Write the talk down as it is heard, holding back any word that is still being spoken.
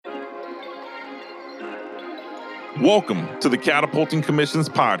Welcome to the Catapulting Commissions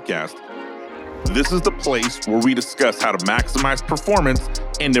podcast. This is the place where we discuss how to maximize performance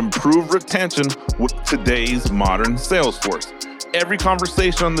and improve retention with today's modern sales force. Every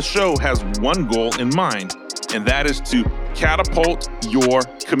conversation on the show has one goal in mind, and that is to catapult your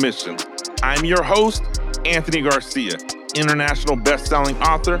commissions. I'm your host, Anthony Garcia, international best-selling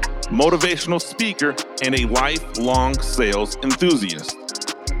author, motivational speaker, and a lifelong sales enthusiast.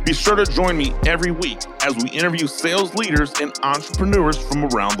 Be sure to join me every week as we interview sales leaders and entrepreneurs from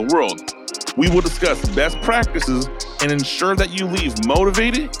around the world. We will discuss best practices and ensure that you leave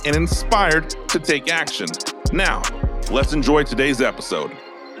motivated and inspired to take action. Now, let's enjoy today's episode.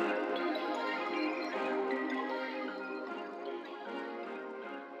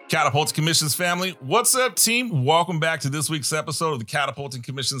 Catapulting Commissions family, what's up, team? Welcome back to this week's episode of the Catapulting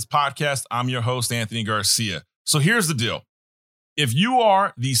Commissions podcast. I'm your host, Anthony Garcia. So here's the deal. If you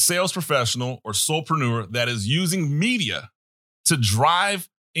are the sales professional or solopreneur that is using media to drive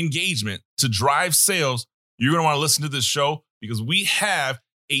engagement, to drive sales, you're going to want to listen to this show because we have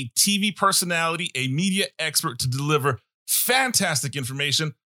a TV personality, a media expert to deliver fantastic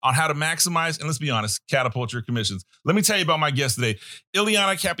information on how to maximize, and let's be honest, catapult your commissions. Let me tell you about my guest today,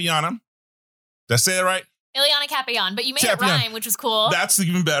 Ileana Capiana. Did I say that right? Ileana Capian, but you made it rhyme, which was cool. That's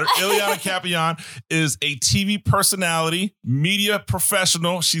even better. Ileana Capian is a TV personality, media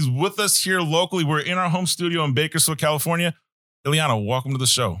professional. She's with us here locally. We're in our home studio in Bakersfield, California. Ileana, welcome to the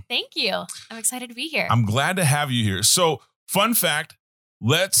show. Thank you. I'm excited to be here. I'm glad to have you here. So, fun fact,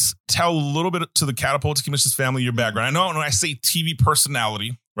 let's tell a little bit to the Catapulting Commissions family your background. I know when I say TV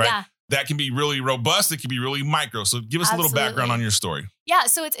personality, right? Yeah. That can be really robust. It can be really micro. So give us a little background on your story. Yeah.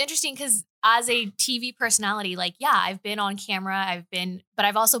 So it's interesting because as a TV personality, I've been on camera, but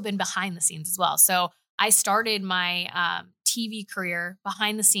I've also been behind the scenes as well. So I started my TV career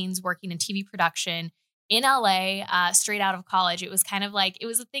behind the scenes working in TV production in LA, straight out of college. It was kind of it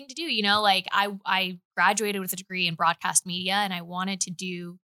was a thing to do, I graduated with a degree in broadcast media and I wanted to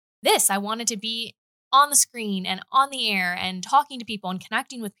do this. I wanted to be on the screen and on the air and talking to people and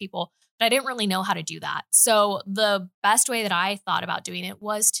connecting with people. But I didn't really know how to do that. So the best way that I thought about doing it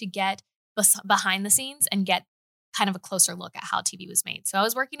was to get behind the scenes and get kind of a closer look at how TV was made. So I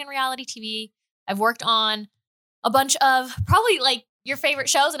was working in reality TV. I've worked on a bunch of probably your favorite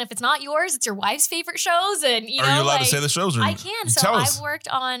shows. And if it's not yours, it's your wife's favorite shows. And are you allowed to say the shows? Or I can. So I've worked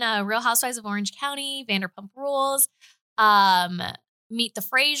on Real Housewives of Orange County, Vanderpump Rules, Meet the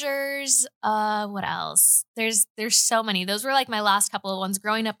Frasers. What else? There's so many. Those were my last couple of ones.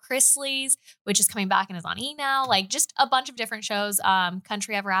 Growing Up Chrisleys, which is coming back and is on E! Now. Just a bunch of different shows.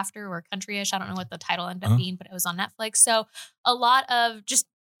 Country Ever After or Country-ish. I don't know what the title ended up being, but it was on Netflix. So a lot of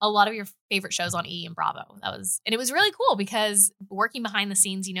your favorite shows on E! and Bravo. And it was really cool because working behind the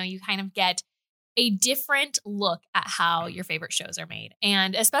scenes, you kind of get a different look at how your favorite shows are made.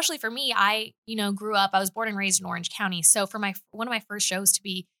 And especially for me, I grew up, I was born and raised in Orange County. So for one of my first shows to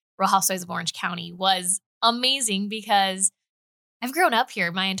be Real Housewives of Orange County was amazing because I've grown up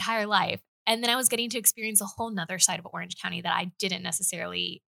here my entire life. And then I was getting to experience a whole nother side of Orange County that I didn't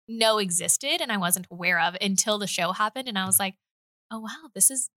necessarily know existed and I wasn't aware of until the show happened. And I was like, oh, wow, this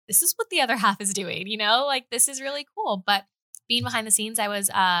is what the other half is doing, this is really cool. But being behind the scenes, I was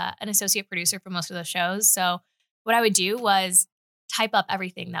an associate producer for most of those shows. So what I would do was type up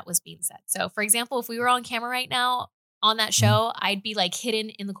everything that was being said. So for example, if we were on camera right now on that show, I'd be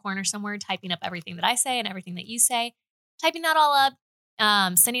hidden in the corner somewhere, typing up everything that I say and everything that you say, typing that all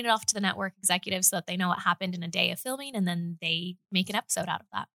up, sending it off to the network executives so that they know what happened in a day of filming. And then they make an episode out of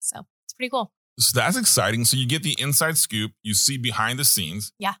that. So it's pretty cool. So that's exciting. So you get the inside scoop, you see behind the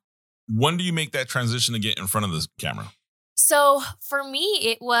scenes. Yeah. When do you make that transition to get in front of the camera? So for me,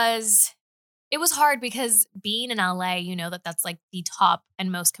 it was hard because being in LA, that's the top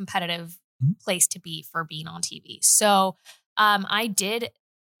and most competitive place to be for being on TV. So I did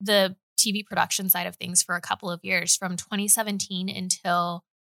the TV production side of things for a couple of years from 2017 until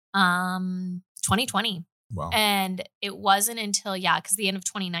 2020. Wow. And it wasn't until, because the end of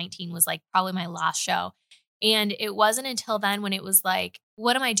 2019 was probably my last show. And it wasn't until then when it was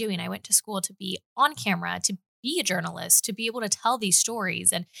what am I doing? I went to school to be on camera, to be a journalist, to be able to tell these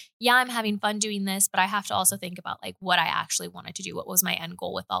stories. And I'm having fun doing this, but I have to also think about what I actually wanted to do. What was my end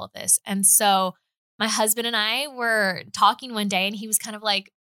goal with all of this? And so my husband and I were talking one day and he was kind of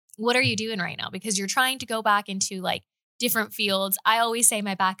what are you doing right now? Because you're trying to go back into different fields. I always say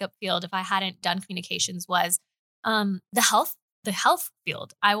my backup field, if I hadn't done communications, was the health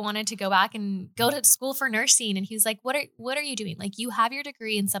field. I wanted to go back and go to school for nursing. And he was like, what are you doing? You have your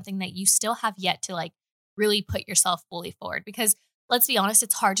degree in something that you still have yet to really put yourself fully forward, because let's be honest,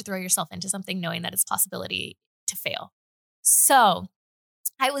 it's hard to throw yourself into something knowing that it's possibility to fail. So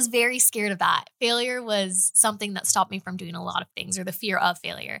I was very scared of that. Failure was something that stopped me from doing a lot of things, or the fear of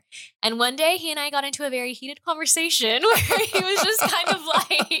failure. And one day he and I got into a very heated conversation where he was just kind of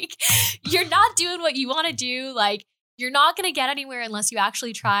like, you're not doing what you want to do. Like, you're not going to get anywhere unless you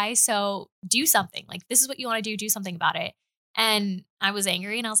actually try. So do something. Like, this is what you want to do something about it. And I was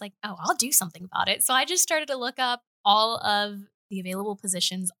angry and I was like, oh, I'll do something about it. So I just started to look up all of the available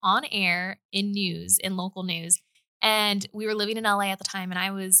positions on air in news, in local news. And we were living in LA at the time, and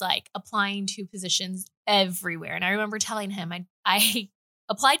I was like applying to positions everywhere. And I remember telling him I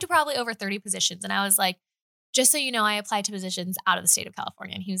applied to probably over 30 positions. And I was like, just so you know, I applied to positions out of the state of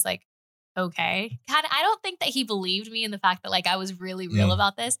California. And he was like, okay. I don't think that he believed me in the fact that like I was really real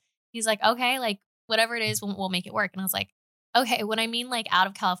about this. He's like, okay, like whatever it is, we'll make it work. And I was like, okay, when I mean like out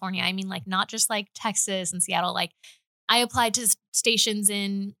of California, I mean like not just like Texas and Seattle. Like I applied to stations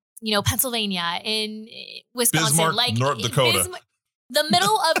in, Pennsylvania, in Wisconsin, Bismarck, like North Dakota, the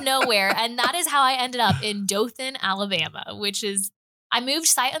middle of nowhere. And that is how I ended up in Dothan, Alabama, which is, I moved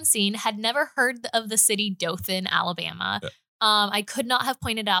sight unseen, had never heard of the city Dothan, Alabama. Yeah. I could not have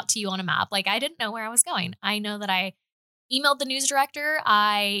pointed out to you on a map. Like I didn't know where I was going. I know that I emailed the news director.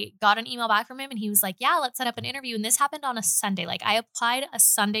 I got an email back from him and he was like, yeah, let's set up an interview. And this happened on a Sunday. Like I applied a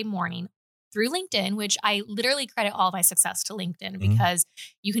Sunday morning through LinkedIn, which I literally credit all of my success to LinkedIn because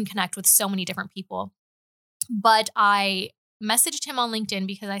you can connect with so many different people. But I messaged him on LinkedIn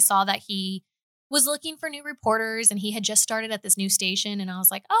because I saw that he was looking for new reporters and he had just started at this new station. And I was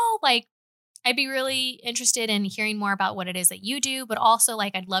like, oh, like I'd be really interested in hearing more about what it is that you do, but also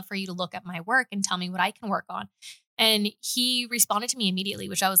like, I'd love for you to look at my work and tell me what I can work on. And he responded to me immediately,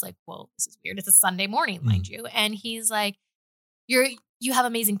 which I was like, whoa, this is weird. It's a Sunday morning, mind you. And he's like, you have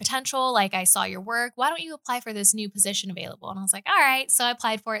amazing potential. Like I saw your work. Why don't you apply for this new position available? And I was like, all right. So I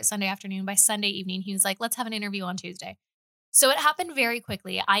applied for it Sunday afternoon. By Sunday evening, he was like, let's have an interview on Tuesday. So it happened very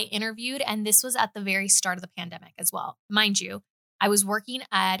quickly. I interviewed, and this was at the very start of the pandemic as well. Mind you, I was working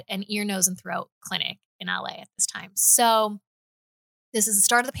at an ear, nose, and throat clinic in LA at this time. So this is the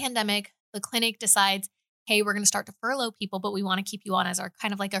start of the pandemic. The clinic decides, hey, we're going to start to furlough people, but we want to keep you on as our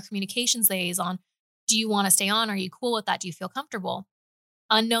kind of like our communications liaison. Do you want to stay on? Are you cool with that? Do you feel comfortable?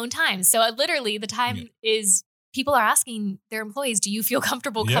 Unknown times. So literally the time is people are asking their employees, do you feel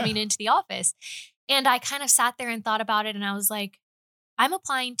comfortable coming into the office? And I kind of sat there and thought about it. And I was like, I'm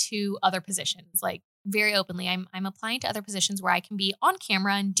applying to other positions, like very openly. I'm applying to other positions where I can be on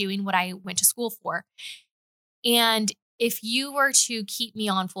camera and doing what I went to school for. And if you were to keep me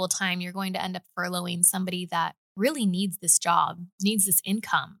on full time, you're going to end up furloughing somebody that really needs this job, needs this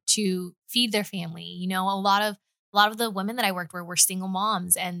income to feed their family. A lot of the women that I worked with were single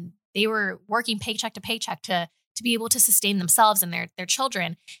moms, and they were working paycheck to paycheck to be able to sustain themselves and their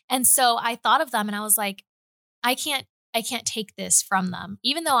children. And so I thought of them and I was like, I can't take this from them,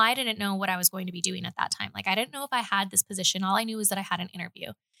 even though I didn't know what I was going to be doing at that time. Like I didn't know if I had this position. All I knew was that I had an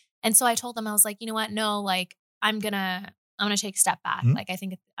interview. And so I told them, I was like, you know what? No, like I'm going to take a step back. Like I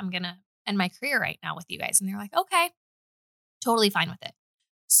think I'm going to end my career right now with you guys. And they're like, okay, totally fine with it.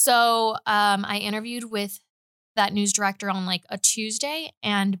 So I interviewed with that news director on like a Tuesday,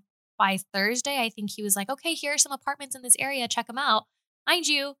 and by Thursday, I think he was like, okay, here are some apartments in this area. Check them out. Mind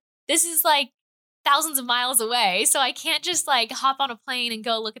you, this is like thousands of miles away. So I can't just like hop on a plane and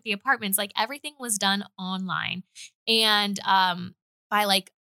go look at the apartments. Like everything was done online. And by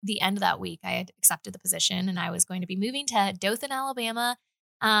like the end of that week, I had accepted the position and I was going to be moving to Dothan, Alabama.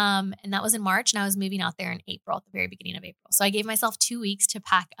 And that was in March, and I was moving out there in April, at the very beginning of April. So I gave myself 2 weeks to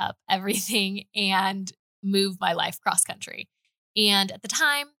pack up everything and move my life cross country. And at the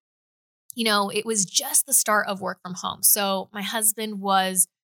time, it was just the start of work from home. So my husband was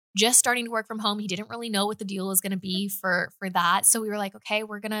just starting to work from home. He didn't really know what the deal was going to be for that. So we were like, okay,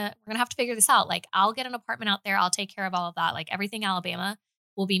 we're going to have to figure this out. Like I'll get an apartment out there. I'll take care of all of that. Like everything Alabama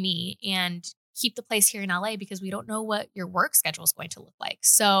will be me, and keep the place here in LA because we don't know what your work schedule is going to look like.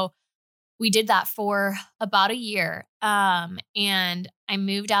 So we did that for about a year. And I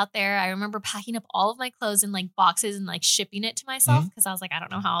moved out there. I remember packing up all of my clothes in like boxes and like shipping it to myself because I was like, I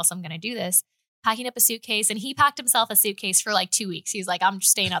don't know how else I'm going to do this. Packing up a suitcase, and he packed himself a suitcase for like 2 weeks. He was like, I'm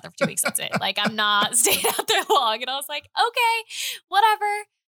just staying out there for 2 weeks. That's it. Like, I'm not staying out there long. And I was like, okay,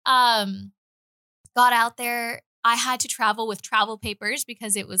 whatever. Got out there. I had to travel with travel papers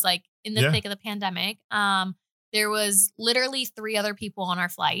because it was like in the thick of the pandemic. There was literally 3 other people on our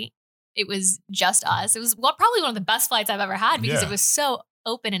flight. It was just us. It was probably one of the best flights I've ever had because it was so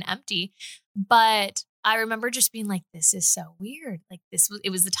open and empty. But I remember just being like, this is so weird. Like it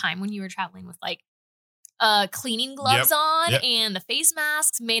was the time when you were traveling with like cleaning gloves on and the face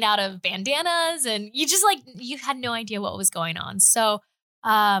masks made out of bandanas. And you just like, you had no idea what was going on. So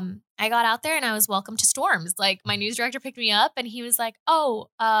I got out there and I was welcome to storms. Like my news director picked me up and he was like,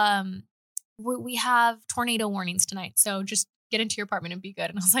 we have tornado warnings tonight. So just get into your apartment and be good.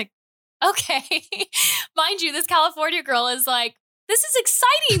 And I was like, okay. Mind you, this California girl is like, this is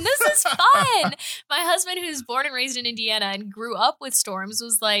exciting. This is fun. My husband, who's born and raised in Indiana and grew up with storms,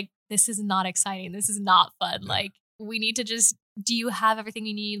 was like, this is not exciting. This is not fun. Like, we need to just, do you have everything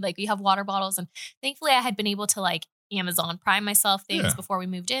you need? Like, we have water bottles. And thankfully, I had been able to like Amazon Prime myself things before we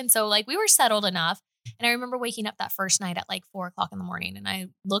moved in. So like, we were settled enough. And I remember waking up that first night at like 4:00 in the morning and I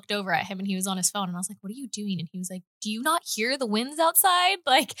looked over at him and he was on his phone and I was like, what are you doing? And he was like, do you not hear the winds outside?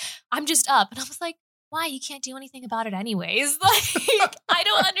 Like, I'm just up. And I was like, why? You can't do anything about it anyways. Like, I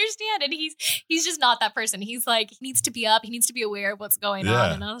don't understand. And he's just not that person. He's like, he needs to be up. He needs to be aware of what's going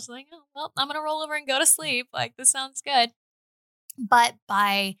on. And I was like, oh, well, I'm going to roll over and go to sleep. Like, this sounds good. But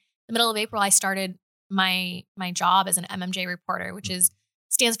by the middle of April, I started my job as an MMJ reporter, which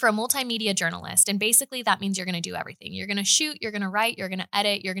stands for a multimedia journalist. And basically that means you're going to do everything. You're going to shoot, you're going to write, you're going to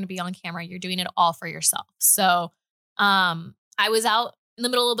edit, you're going to be on camera. You're doing it all for yourself. So I was out in the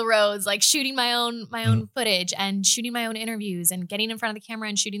middle of the roads, like shooting my own footage and shooting my own interviews and getting in front of the camera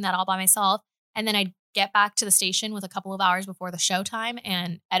and shooting that all by myself. And then I'd get back to the station with a couple of hours before the showtime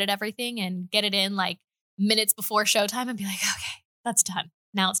and edit everything and get it in like minutes before showtime and be like, okay, that's done.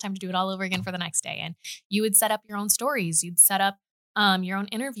 Now it's time to do it all over again for the next day. And you would set up your own stories. You'd set up your own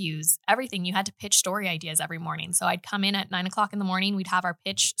interviews, everything. You had to pitch story ideas every morning. So I'd come in at 9:00 in the morning. We'd have our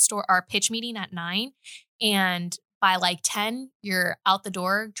pitch meeting at 9. And by like 10, you're out the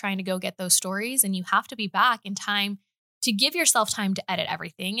door trying to go get those stories. And you have to be back in time to give yourself time to edit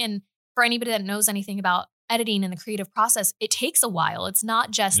everything. And for anybody that knows anything about editing and the creative process, it takes a while. It's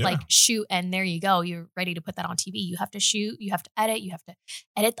not just like shoot and there you go. You're ready to put that on TV. You have to shoot, you have to edit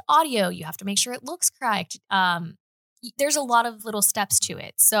the audio. You have to make sure it looks correct. There's a lot of little steps to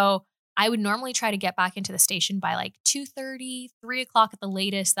it. So I would normally try to get back into the station by like 2:30, 3:00 at the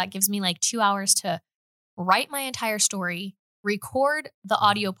latest. That gives me like 2 hours to write my entire story, record the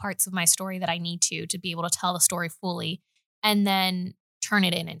audio parts of my story that I need to be able to tell the story fully, and then turn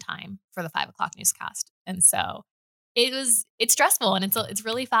it in time for the 5:00 newscast. And so it's stressful and it's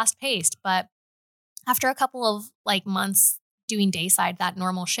really fast paced. But after a couple of like months doing dayside, that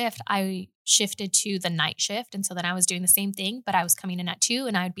normal shift, I shifted to the night shift. And so then I was doing the same thing, but I was coming in at 2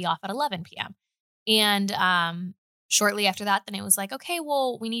 and I would be off at 11 p.m. And shortly after that, then it was like, okay,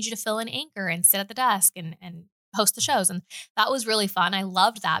 well, we need you to fill in anchor and sit at the desk and host the shows. And that was really fun. I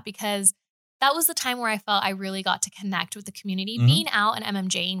loved that because that was the time where I felt I really got to connect with the community. Mm-hmm. Being out and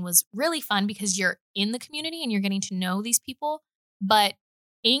MMJing was really fun because you're in the community and you're getting to know these people. But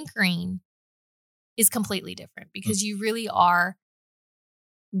anchoring is completely different because you really are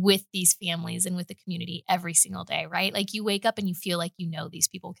with these families and with the community every single day, right? Like you wake up and you feel like you know these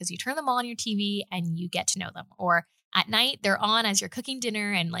people because you turn them on your TV and you get to know them. Or at night they're on as you're cooking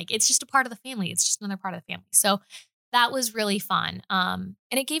dinner and like it's just a part of the family. It's just another part of the family. So that was really fun. And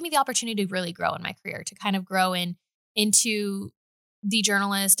it gave me the opportunity to really grow in my career, to kind of grow into the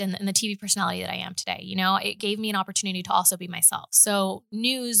journalist and the TV personality that I am today. You know, it gave me an opportunity to also be myself. So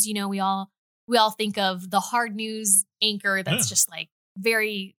news, you know, we all think of the hard news anchor that's just like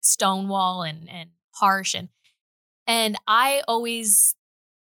very stonewall and harsh. And I always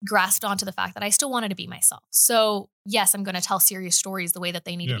grasped onto the fact that I still wanted to be myself. So yes, I'm going to tell serious stories the way that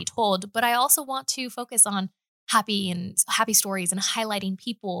they need to be told, but I also want to focus on happy stories and highlighting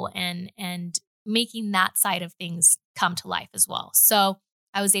people and making that side of things come to life as well. So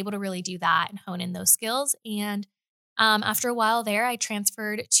I was able to really do that and hone in those skills. And after a while there, I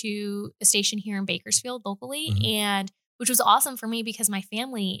transferred to a station here in Bakersfield locally, and which was awesome for me because my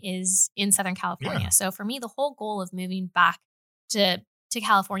family is in Southern California. So for me, the whole goal of moving back to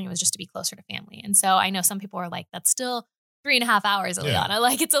California was just to be closer to family. And so I know some people are like, that's still 3.5 hours, Ileana.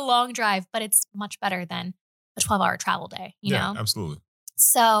 Like it's a long drive, but it's much better than a 12-hour travel day, you know? Absolutely.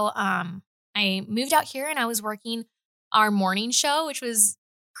 So I moved out here and I was working our morning show, which was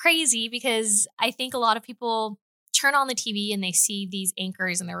crazy because I think a lot of people turn on the TV and they see these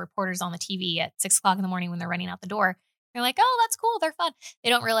anchors and their reporters on the TV at 6:00 in the morning when they're running out the door. They're like, oh, that's cool. They're fun. They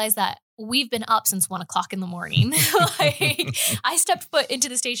don't realize that we've been up since 1:00 in the morning. Like I stepped foot into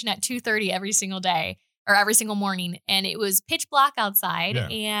the station at 2:30 every single day or every single morning. And it was pitch black outside.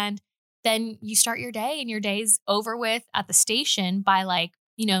 And then you start your day and your day's over with at the station by like,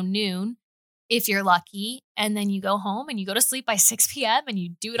 you know, noon. if you're lucky. And then you go home and you go to sleep by 6 p.m. and you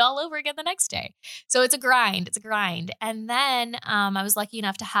do it all over again the next day. So it's a grind. It's a grind. And then I was lucky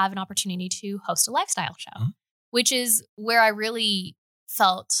enough to have an opportunity to host a lifestyle show, which is where I really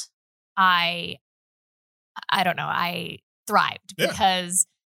felt I thrived because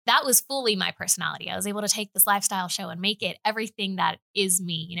that was fully my personality. I was able to take this lifestyle show and make it everything that is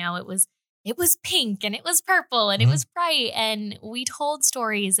me. You know, it was pink and it was purple and it was bright, and we told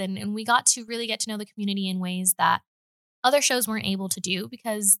stories and we got to really get to know the community in ways that other shows weren't able to do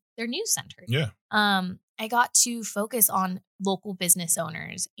because they're news centered. Yeah. I got to focus on local business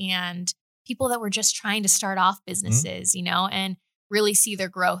owners and people that were just trying to start off businesses, you know, and really see their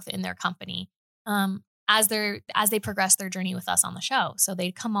growth in their company. As they progress their journey with us on the show. So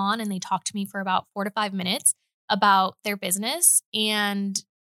they'd come on and they talk to me for about 4 to 5 minutes about their business. And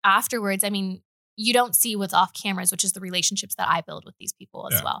afterwards, I mean, you don't see what's off cameras, which is the relationships that I build with these people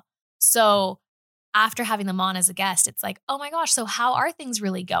as well. So after having them on as a guest, it's like, oh my gosh, so how are things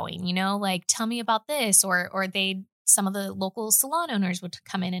really going? You know, like, tell me about this. Or some of the local salon owners would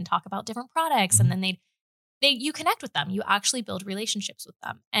come in and talk about different products. And then you connect with them. You actually build relationships with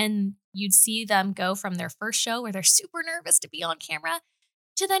them. And you'd see them go from their first show where they're super nervous to be on camera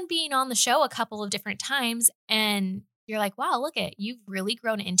to then being on the show a couple of different times. And you're like, wow, look you've really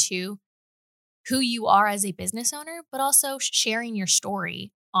grown into who you are as a business owner, but also sharing your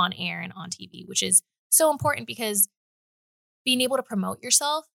story on air and on TV, which is so important because being able to promote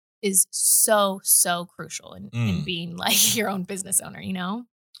yourself is so, so crucial in being like your own business owner, you know?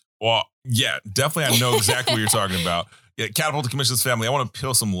 Well, yeah, definitely. I know exactly what you're talking about. Yeah, Catapult Commissions family. I want to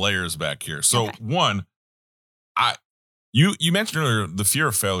peel some layers back here. So one, you mentioned earlier the fear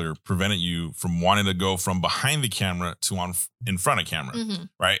of failure prevented you from wanting to go from behind the camera to in front of camera,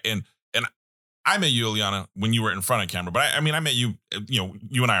 right? And I met you, Ileana, when you were in front of camera. But I met you. You know,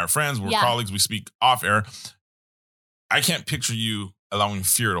 you and I are friends. We're colleagues. We speak off air. I can't picture you allowing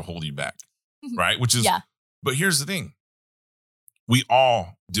fear to hold you back, right? Which is, but here's the thing. We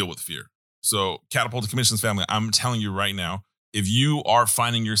all deal with fear. So Catapult Commissions family, I'm telling you right now, if you are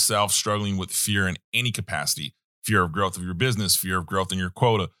finding yourself struggling with fear in any capacity, fear of growth of your business, fear of growth in your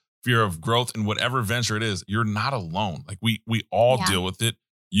quota, fear of growth in whatever venture it is, you're not alone. Like we all deal with it.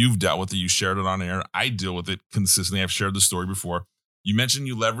 You've dealt with it. You shared it on air. I deal with it consistently. I've shared the story before. You mentioned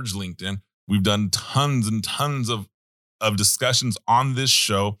you leverage LinkedIn. We've done tons and tons of discussions on this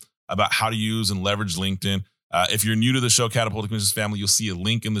show about how to use and leverage LinkedIn. If you're new to the show, Catapult Commissions family, you'll see a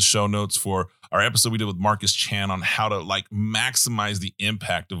link in the show notes for our episode we did with Marcus Chan on how to like maximize the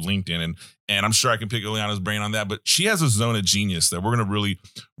impact of LinkedIn. And I'm sure I can pick Ileana's brain on that, but she has a zone of genius that we're going to really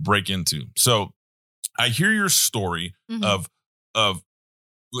break into. So I hear your story of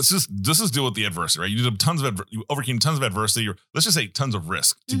let's just deal with the adversity, right? You did you overcame tons of adversity, or let's just say tons of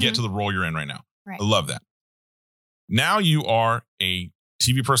risk to get to the role you're in right now. Right. I love that. Now you are a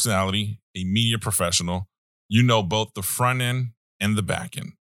TV personality, a media professional. You know both the front end and the back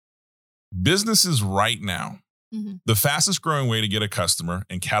end. Businesses right now, the fastest growing way to get a customer,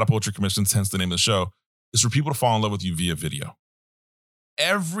 and Catapult Your Commissions, hence the name of the show, is for people to fall in love with you via video.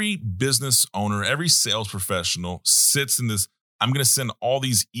 Every business owner, every sales professional sits in this, I'm going to send all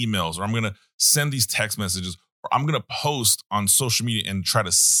these emails, or I'm going to send these text messages, or I'm going to post on social media and try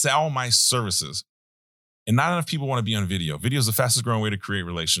to sell my services. And not enough people want to be on video. Video is the fastest growing way to create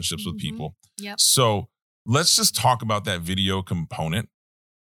relationships with people. Yep. So let's just talk about that video component,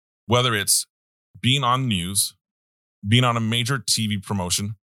 whether it's being on news, being on a major TV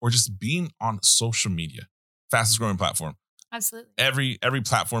promotion, or just being on social media. Fastest growing platform. Absolutely. Every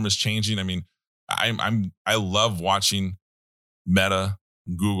platform is changing. I mean, I love watching Meta,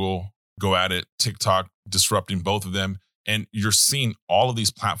 Google go at it, TikTok disrupting both of them. And you're seeing all of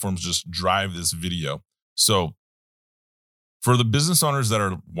these platforms just drive this video. So for the business owners that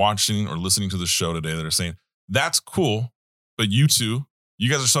are watching or listening to the show today that are saying, that's cool, but you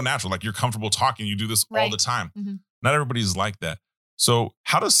guys are so natural. Like you're comfortable talking. You do this all the time. Not everybody's like that. So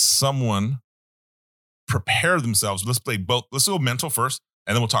how does someone prepare themselves? Let's play both. Let's go mental first,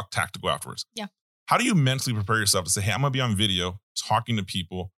 and then we'll talk tactical afterwards. Yeah. How do you mentally prepare yourself to say, hey, I'm going to be on video, talking to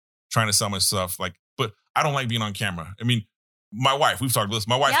people, trying to sell my stuff, but I don't like being on camera. I mean, my wife, we've talked about this.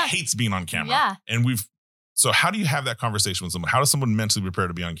 My wife hates being on camera. Yeah. And so how do you have that conversation with someone? How does someone mentally prepare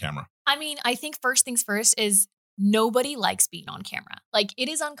to be on camera? I mean, I think first things first is nobody likes being on camera. Like it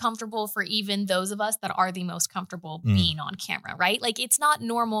is uncomfortable for even those of us that are the most comfortable being on camera, right? Like it's not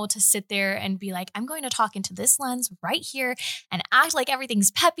normal to sit there and be like, I'm going to talk into this lens right here and act like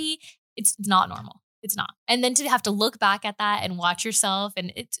everything's peppy. It's not normal. It's not. And then to have to look back at that and watch yourself,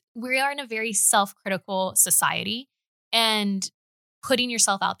 and we are in a very self-critical society. And putting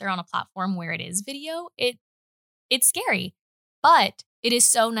yourself out there on a platform where it is video, it's scary, but it is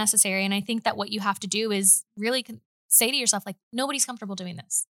so necessary. And I think that what you have to do is really say to yourself, like, nobody's comfortable doing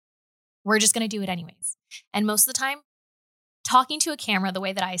this. We're just going to do it anyways. And most of the time, talking to a camera, the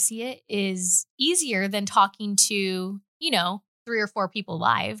way that I see it, is easier than talking to, 3 or 4 people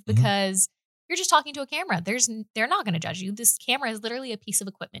live, because you're just talking to a camera. They're not going to judge you. This camera is literally a piece of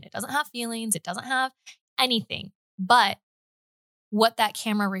equipment. It doesn't have feelings. It doesn't have anything. But what that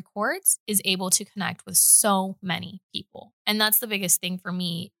camera records is able to connect with so many people. And that's the biggest thing for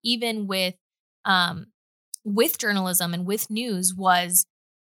me, even with journalism and with news, was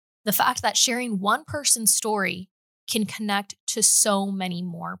the fact that sharing one person's story can connect to so many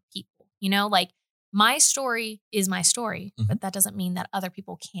more people. Like, my story is my story, but that doesn't mean that other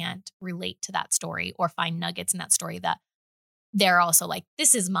people can't relate to that story or find nuggets in that story that they're also like,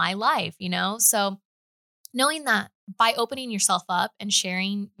 this is my life, So knowing that by opening yourself up and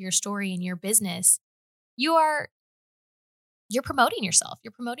sharing your story and your business, you're promoting yourself.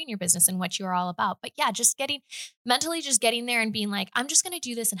 You're promoting your business and what you're all about. But yeah, just getting there and being like, I'm just going to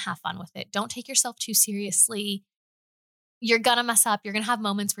do this and have fun with it. Don't take yourself too seriously. You're going to mess up. You're going to have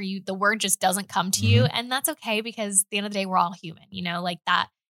moments where the word just doesn't come to you. And that's okay, because at the end of the day, we're all human, like that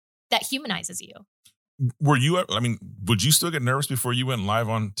humanizes you. Would you still get nervous before you went live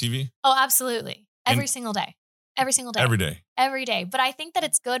on TV? Oh, absolutely. Every single day. Every single day. Every day. But I think that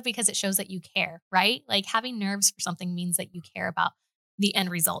it's good because it shows that you care, right? Like, having nerves for something means that you care about the end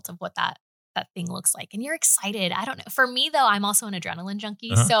result of what that thing looks like. And you're excited. I don't know. For me, though, I'm also an adrenaline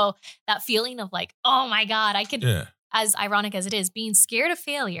junkie. So that feeling of like, oh my God, I could, as ironic as it is, being scared of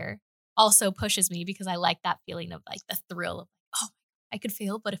failure also pushes me, because I like that feeling of like the thrill of, oh, I could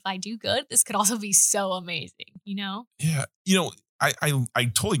fail, but if I do good, this could also be so amazing, Yeah. I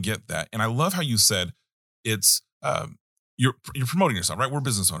totally get that. And I love how you said it's, you're promoting yourself, right? We're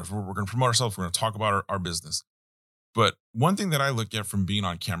business owners. We're going to promote ourselves. We're going to talk about our business. But one thing that I look at from being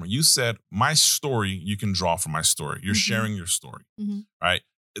on camera, you said, my story, you can draw from my story. You're sharing your story, right?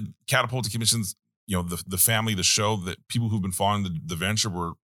 Catapulting Commissions, the family, the show, that people who've been following the venture,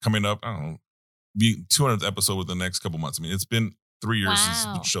 were coming up, I don't know, be 200th episode within the next couple months. I mean, it's been 3 years since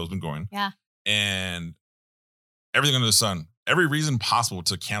the show's been going. Yeah. And everything under the sun, every reason possible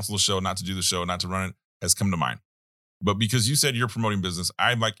to cancel the show, not to do the show, not to run it, has come to mind. But because you said you're promoting business,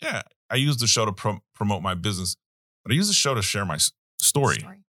 I'm like, yeah, I use the show to promote my business, but I use the show to share my story.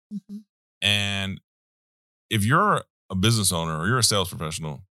 And if you're a business owner or you're a sales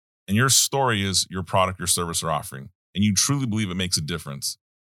professional and your story is your product, your service, or offering, and you truly believe it makes a difference,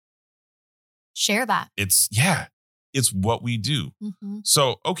 share that. It's what we do.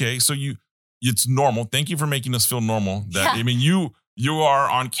 So, okay, so it's normal. Thank you for making us feel normal. That I mean, you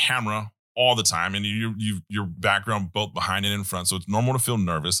are on camera all the time, and your background both behind and in front, so it's normal to feel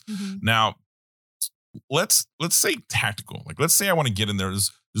nervous. Now, let's say tactical. Like, let's say I want to get in there.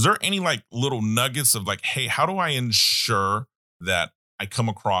 Is there any like little nuggets of like, hey, how do I ensure that I come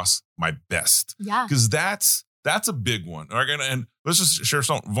across my best? Yeah, because that's a big one. And let's just share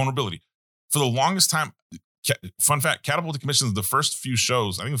some vulnerability. For the longest time, fun fact, Catapulting Commissions, the first few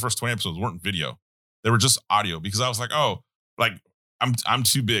shows, I think the first 20 episodes weren't video. They were just audio, because I was like, oh, like, I'm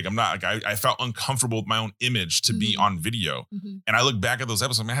too big. I'm not like, I felt uncomfortable with my own image to be on video. And I look back at those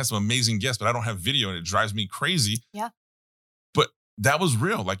episodes, I had some amazing guests, but I don't have video, and it drives me crazy. Yeah. But that was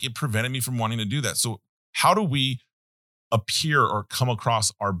real. Like, it prevented me from wanting to do that. So how do we appear or come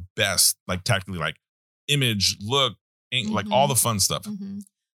across our best, like tactically, like image, look, like all the fun stuff?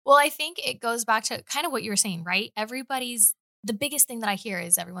 Well, I think it goes back to kind of what you were saying, right? The biggest thing that I hear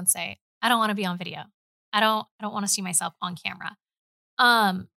is everyone say, I don't want to be on video. I don't want to see myself on camera.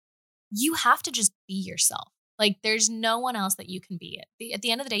 You have to just be yourself. Like, there's no one else that you can be. At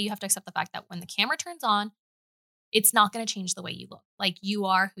the end of the day, you have to accept the fact that when the camera turns on, it's not going to change the way you look. Like, you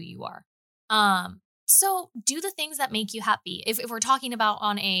are who you are. So do the things that make you happy. If we're talking about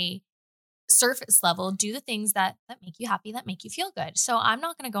on a surface level, do the things that make you happy, that make you feel good. So I'm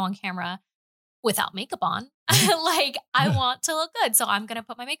not going to go on camera without makeup on. Like, I want to look good. So I'm going to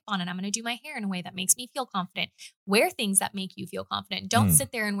put my makeup on, and I'm going to do my hair in a way that makes me feel confident. Wear things that make you feel confident. Don't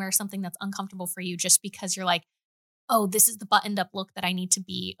sit there and wear something that's uncomfortable for you just because you're like, oh, this is the buttoned up look that I need to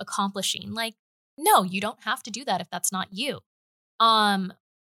be accomplishing. Like, no, you don't have to do that if that's not you.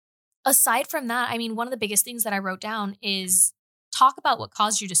 Aside from that, I mean, one of the biggest things that I wrote down is talk about what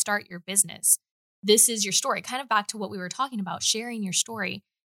caused you to start your business. This is your story. Kind of back to what we were talking about, sharing your story.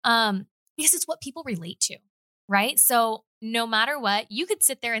 Because it's what people relate to, right? So no matter what, you could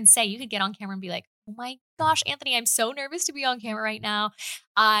sit there and say, you could get on camera and be like, oh my gosh, Anthony, I'm so nervous to be on camera right now.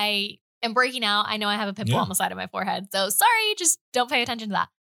 I and breaking out. I know I have a pimple on the side of my forehead. So sorry, just don't pay attention to that.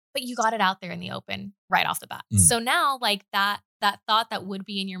 But you got it out there in the open right off the bat. So now like that thought that would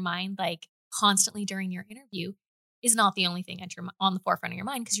be in your mind, like constantly during your interview, is not the only thing on the forefront of your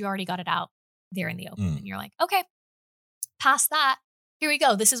mind because you already got it out there in the open. And you're like, okay, past that, here we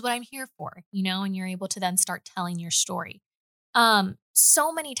go. This is what I'm here for, and you're able to then start telling your story.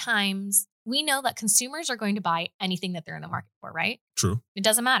 So many times we know that consumers are going to buy anything that they're in the market for, right? True. It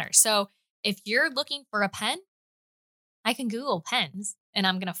doesn't matter. So if you're looking for a pen, I can Google pens and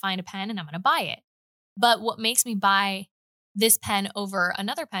I'm going to find a pen and I'm going to buy it. But what makes me buy this pen over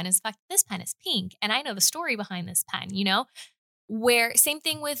another pen is the fact that this pen is pink and I know the story behind this pen, where same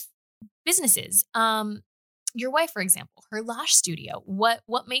thing with businesses. Your wife, for example, her lash studio, what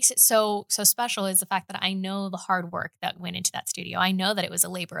makes it so special is the fact that I know the hard work that went into that studio. I know that it was a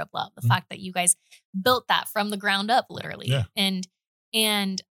labor of love. The fact that you guys built that from the ground up, literally. Yeah.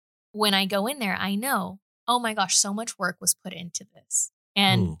 And when I go in there, I know, oh my gosh, so much work was put into this.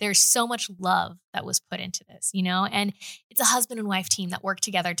 And there's so much love that was put into this, and it's a husband and wife team that work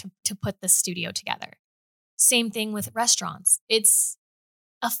together to put this studio together. Same thing with restaurants. It's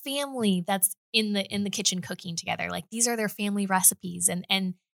a family that's in the kitchen cooking together. Like these are their family recipes.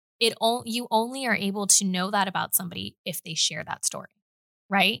 And you only are able to know that about somebody if they share that story.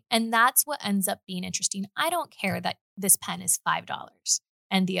 Right. And that's what ends up being interesting. I don't care that this pen is $5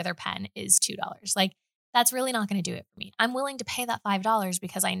 and the other pen is $2. Like that's really not going to do it for me. I'm willing to pay that $5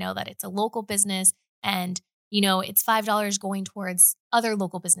 because I know that it's a local business and it's $5 going towards other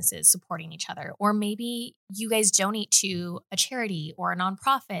local businesses supporting each other. Or maybe you guys donate to a charity or a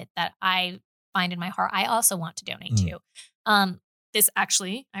nonprofit that I find in my heart I also want to donate to. This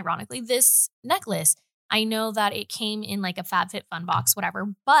actually, ironically, this necklace, I know that it came in like a FabFitFun box,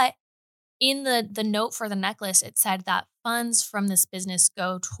 whatever. But in the note for the necklace, it said that funds from this business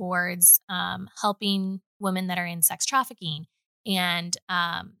go towards helping women that are in sex trafficking and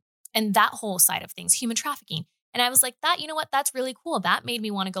that whole side of things, human trafficking. And I was like, that, that's really cool. That made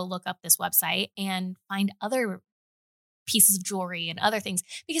me want to go look up this website and find other pieces of jewelry and other things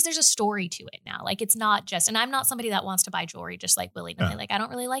because there's a story to it now. Like it's not just, and I'm not somebody that wants to buy jewelry just like willy-nilly. Like I don't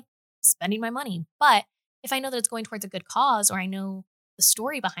really like spending my money. But if I know that it's going towards a good cause or I know the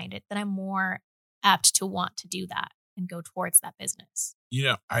story behind it, then I'm more apt to want to do that and go towards that business.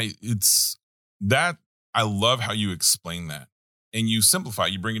 I love how you explain that. And you simplify,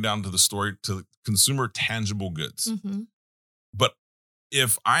 you bring it down to the story, to consumer tangible goods. But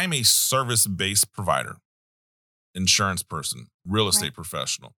if I'm a service-based provider, insurance person, real estate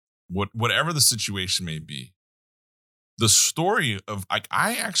professional, whatever the situation may be, the story of,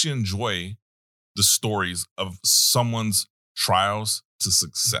 I actually enjoy the stories of someone's trials to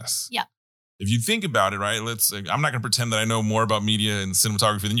success. Yeah. If you think about it, right, I'm not going to pretend that I know more about media and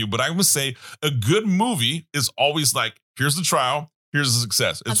cinematography than you, but I would say a good movie is always like, here's the trial, here's the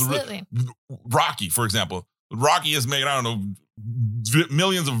success. Absolutely. Rocky, for example. Rocky has made, I don't know,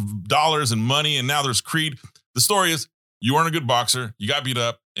 millions of dollars in money, and now there's Creed. The story is you weren't a good boxer, you got beat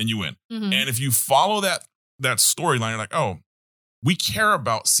up, and you win. And if you follow that storyline, you're like, oh, we care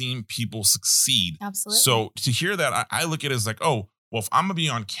about seeing people succeed. Absolutely. So to hear that, I look at it as like, oh, well, if I'm going to be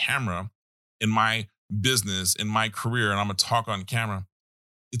on camera in my business, in my career, and I'm going to talk on camera,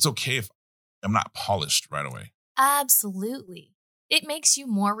 it's okay if I'm not polished right away. Absolutely. It makes you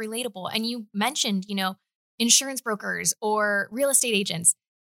more relatable. And you mentioned, insurance brokers or real estate agents.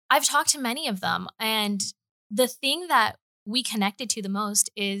 I've talked to many of them. And the thing that we connected to the most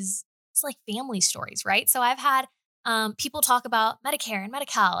is it's like family stories, right? So I've had people talk about Medicare and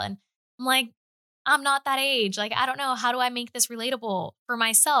Medi-Cal. And I'm like, I'm not that age. Like, I don't know. How do I make this relatable for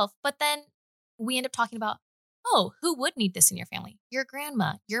myself? But then we end up talking about, oh, who would need this in your family? Your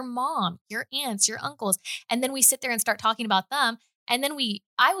grandma, your mom, your aunts, your uncles. And then we sit there and start talking about them. And then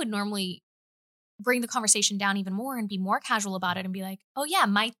I would normally bring the conversation down even more and be more casual about it and be like, oh yeah,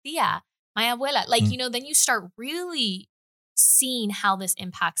 my tia, my abuela. Like, then you start really seeing how this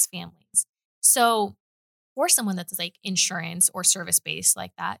impacts families. So for someone that's like insurance or service-based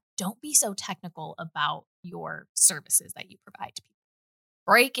like that, don't be so technical about your services that you provide to people.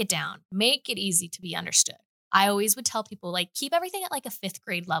 Break it down. Make it easy to be understood. I always would tell people, like, keep everything at like a 5th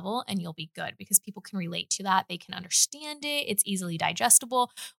grade level and you'll be good because people can relate to that. They can understand it. It's easily digestible.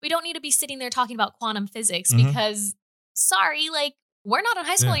 We don't need to be sitting there talking about quantum physics because, sorry, like, we're not in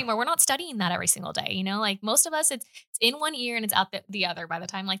high school anymore. We're not studying that every single day. Like most of us, it's in one ear and it's out the other. By the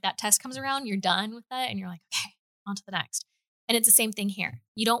time like that test comes around, you're done with that and you're like, okay, on to the next. And it's the same thing here.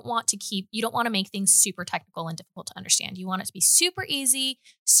 You don't want to make things super technical and difficult to understand. You want it to be super easy,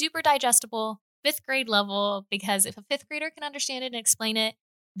 super digestible, 5th grade level, because if a 5th grader can understand it and explain it,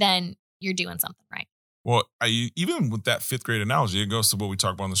 then you're doing something right. Well, even with that 5th grade analogy, it goes to what we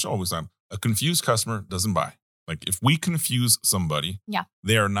talk about on the show all the time. A confused customer doesn't buy. Like if we confuse somebody,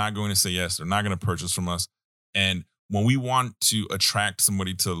 they are not going to say yes. They're not going to purchase from us. And when we want to attract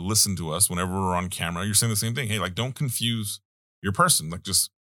somebody to listen to us whenever we're on camera, you're saying the same thing. Hey, like don't confuse your person. Like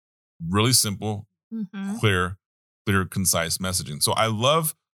just really simple, clear, concise messaging. So I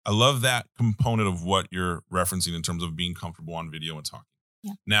love that component of what you're referencing in terms of being comfortable on video and talking.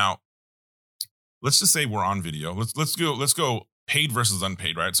 Yeah. Now, let's just say we're on video. Let's go paid versus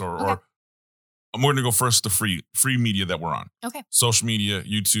unpaid, right? So or I'm going to go first to free media that we're on. Okay. Social media,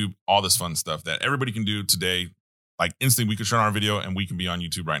 YouTube, all this fun stuff that everybody can do today. Like instantly we could turn on our video and we can be on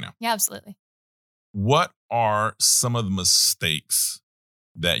YouTube right now. Yeah, absolutely. What are some of the mistakes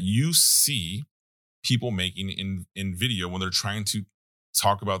that you see people making in video when they're trying to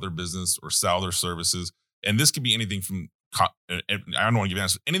talk about their business or sell their services? And this could be anything from, I don't want to give an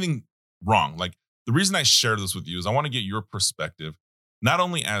answer, anything wrong. Like the reason I share this with you is I want to get your perspective, not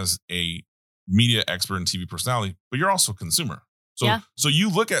only as a media expert and TV personality, but you're also a consumer. So you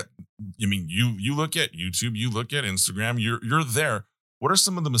look at, you look at YouTube, you look at Instagram, you're there. What are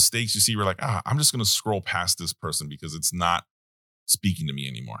some of the mistakes you see where like, I'm just going to scroll past this person because it's not speaking to me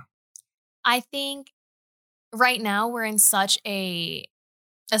anymore? I think right now we're in such a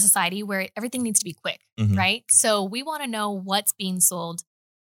society where everything needs to be quick, right? So we want to know what's being sold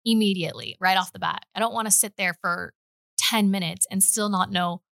immediately, right off the bat. I don't want to sit there for 10 minutes and still not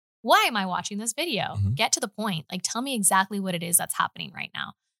know, why am I watching this video? Get to the point. Like, tell me exactly what it is that's happening right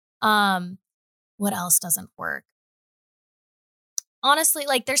now. What else doesn't work? Honestly,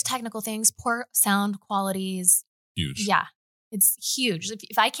 like there's technical things, poor sound qualities. Huge. Yeah, it's huge.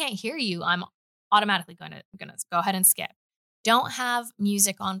 If I can't hear you, I'm automatically going to go ahead and skip. Don't have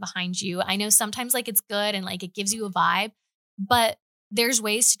music on behind you. I know sometimes like it's good and like it gives you a vibe, but there's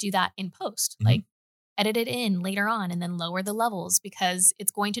ways to do that in post. Like edit it in later on and then lower the levels because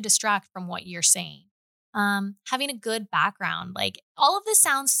it's going to distract from what you're saying. Having a good background, like all of this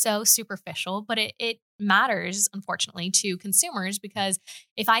sounds so superficial, but it matters, unfortunately, to consumers because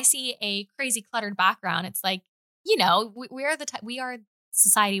if I see a crazy cluttered background, it's like, we are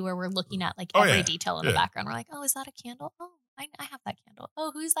society where we're looking at like every detail in the background. We're like, oh, is that a candle? Oh, I have that candle.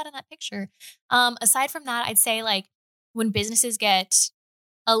 Oh, who's that in that picture? Aside from that, I'd say like when businesses get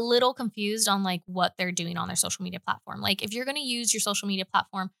a little confused on like what they're doing on their social media platform. Like if you're going to use your social media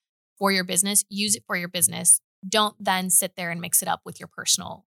platform for your business, use it for your business. Don't then sit there and mix it up with your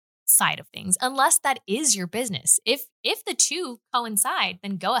personal side of things, unless that is your business. If the two coincide,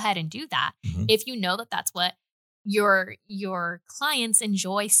 then go ahead and do that. If you know that that's what your clients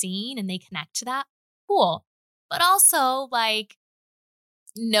enjoy seeing and they connect to that, cool. But also like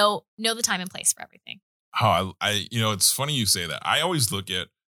know the time and place for everything. Oh, I it's funny you say that. I always look at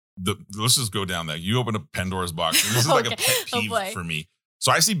let's just go down that. You open up Pandora's box. And this is like a pet peeve for me.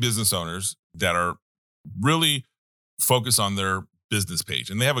 So I see business owners that are really focused on their business page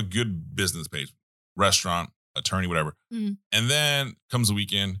and they have a good business page, restaurant, attorney, whatever. And then comes the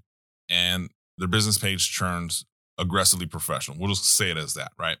weekend and their business page turns aggressively professional. We'll just say it as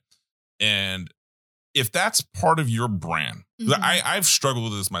that, right? And if that's part of your brand, I've struggled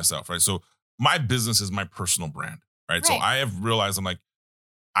with this myself, right? So my business is my personal brand, right? So I have realized I'm like,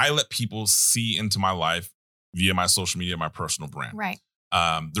 I let people see into my life via my social media, my personal brand. Right.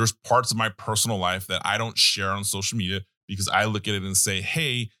 There's parts of my personal life that I don't share on social media because I look at it and say,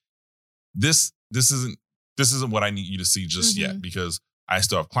 hey, this isn't what I need you to see just yet because I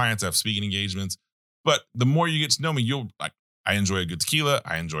still have clients, I have speaking engagements. But the more you get to know me, you'll like, I enjoy a good tequila.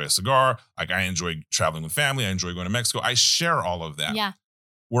 I enjoy a cigar. Like I enjoy traveling with family. I enjoy going to Mexico. I share all of that. Yeah.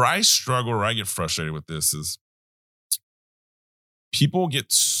 Where I struggle, or I get frustrated with this is people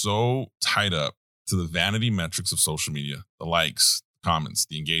get so tied up to the vanity metrics of social media, the likes, comments,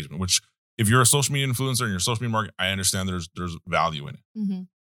 the engagement, which if you're a social media influencer and you're a social media market, I understand there's value in it.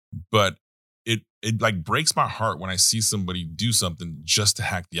 But it like breaks my heart when I see somebody do something just to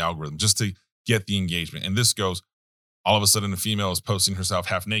hack the algorithm, just to get the engagement. And this goes, all of a sudden a female is posting herself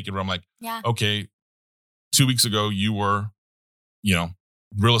half naked where I'm like, okay, 2 weeks ago you were,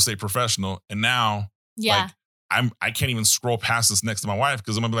 real estate professional. And now like I can't even scroll past this next to my wife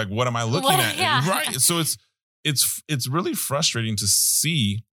because I'm gonna be like, what am I looking at? Yeah. Right. So it's really frustrating to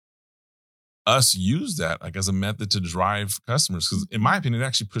see us use that like as a method to drive customers. Because in my opinion, it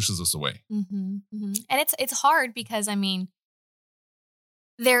actually pushes us away. And it's hard because I mean,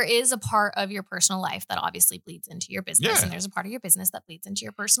 there is a part of your personal life that obviously bleeds into your business. And there's a part of your business that bleeds into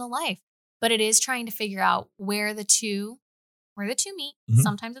your personal life. But it is trying to figure out where the two meet.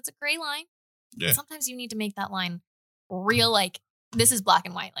 Sometimes it's a gray line. Sometimes you need to make that line real, like this is black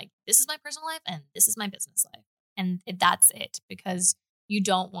and white. Like, this is my personal life and this is my business life. And that's it, because you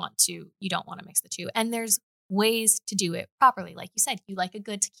don't want to mix the two. And there's ways to do it properly. Like you said, you like a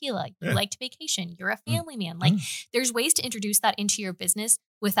good tequila, you like to vacation, you're a family man. Like there's ways to introduce that into your business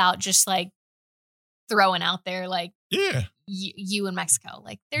without just like throwing out there like you in Mexico.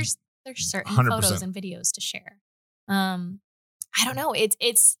 Like there's certain 100%. Photos and videos to share. I don't know.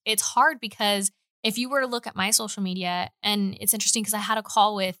 It's hard because if you were to look at my social media, and it's interesting because I had a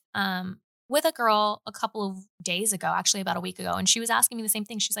call with a girl a couple of days ago, actually about a week ago, and she was asking me the same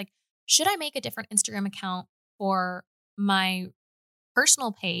thing. She's like, should I make a different Instagram account for my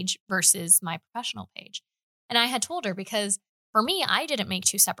personal page versus my professional page? And I had told her, because for me, I didn't make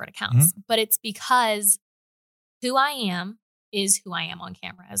two separate accounts, but it's because who I am is who I am on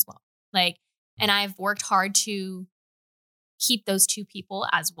camera as well. Like, and I've worked hard to keep those two people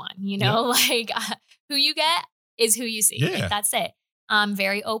as one, you know, like who you get is who you see. Like, that's it. I'm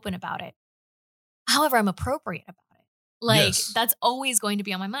very open about it. However, I'm appropriate about it. Like that's always going to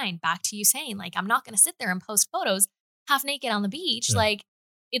be on my mind. Back to you saying, like, I'm not going to sit there and post photos half naked on the beach. Like,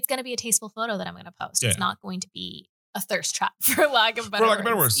 it's going to be a tasteful photo that I'm going to post. It's not going to be a thirst trap, for lack of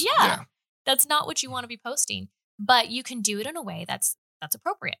better words. Yeah. That's not what you want to be posting, but you can do it in a way that's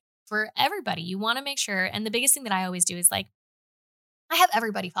appropriate for everybody. You want to make sure. And the biggest thing that I always do is like, I have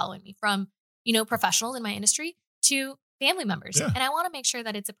everybody following me, from, you know, professionals in my industry to family members. And I want to make sure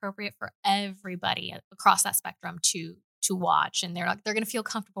that it's appropriate for everybody across that spectrum to watch. And they're going to feel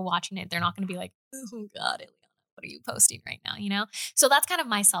comfortable watching it. They're not going to be like, oh God, Ileana, what are you posting right now? You know? So that's kind of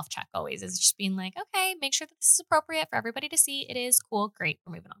my self-check always, is just being like, okay, make sure that this is appropriate for everybody to see. It is cool. Great.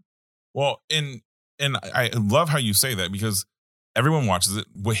 We're moving on. Well, and I love how you say that, because everyone watches it.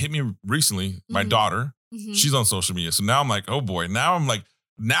 What hit me recently, my daughter, she's on social media. So now I'm like, oh boy, now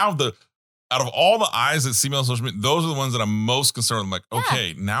out of all the eyes that see me on social media, those are the ones that I'm most concerned with. I'm like,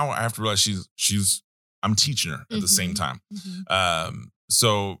 okay, now I have to realize I'm teaching her at the same time.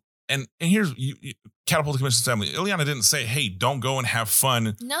 So, and here's Catapulting Commissions family. Ileana didn't say, hey, don't go and have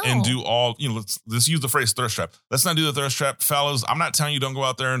fun and do all, you know, let's use the phrase thirst trap. Let's not do the thirst trap, fellas. I'm not telling you don't go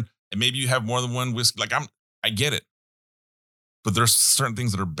out there and maybe you have more than one whiskey. Like I get it. But there's certain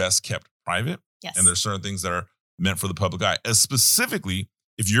things that are best kept private. Yes. And there's certain things that are meant for the public eye. As specifically,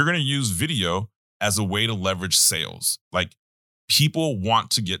 if you're going to use video as a way to leverage sales, like people want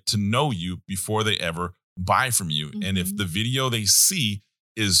to get to know you before they ever buy from you. And if the video they see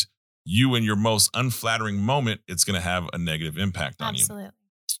is you in your most unflattering moment, it's going to have a negative impact on you. Absolutely.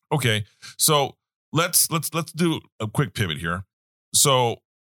 Okay. So let's do a quick pivot here. So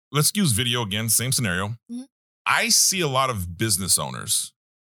let's use video again, same scenario. I see a lot of business owners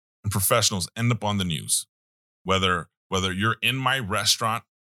and professionals end up on the news, whether you're in my restaurant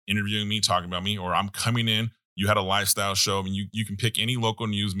interviewing me, talking about me, or I'm coming in, you had a lifestyle show, and you can pick any local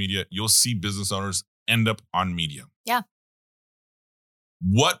news media, you'll see business owners end up on media. Yeah.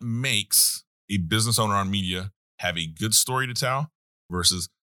 What makes a business owner on media have a good story to tell versus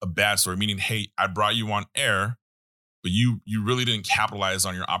a bad story? Meaning, hey, I brought you on air, but you really didn't capitalize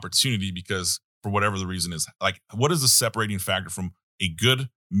on your opportunity because for whatever the reason is. Like, what is the separating factor from a good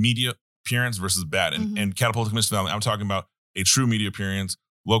media appearance versus bad? And Catapulting Commissions family, I'm talking about a true media appearance,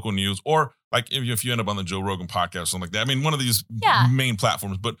 local news, or like if you end up on the Joe Rogan podcast or something like that. I mean, one of these main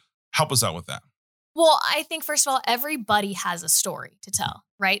platforms, but help us out with that. Well, I think, first of all, everybody has a story to tell,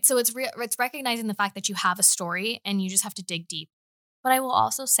 right? So it's recognizing the fact that you have a story and you just have to dig deep. But I will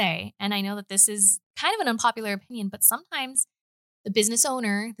also say, and I know that this is kind of an unpopular opinion, but sometimes the business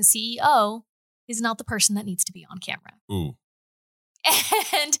owner, the CEO, is not the person that needs to be on camera. Ooh.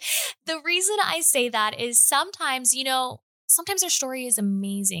 And the reason I say that is sometimes their story is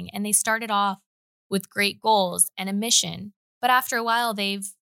amazing and they started off with great goals and a mission, but after a while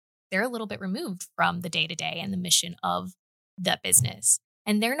they're a little bit removed from the day-to-day and the mission of the business.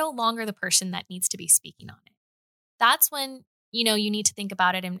 And they're no longer the person that needs to be speaking on it. That's when, you need to think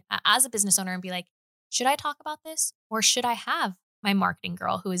about it and as a business owner and be like, should I talk about this? Or should I have my marketing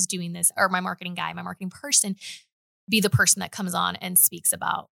girl who is doing this, or my marketing guy, my marketing person, be the person that comes on and speaks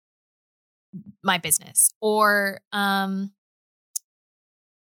about my business? Or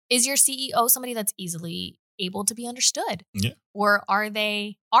is your CEO somebody that's easily able to be understood? Yeah. Or are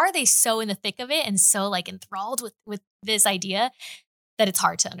they so in the thick of it and so like enthralled with this idea that it's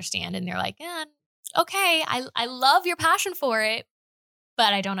hard to understand? And they're like, okay, I love your passion for it,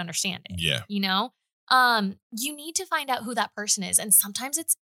 but I don't understand it. Yeah. You need to find out who that person is. And sometimes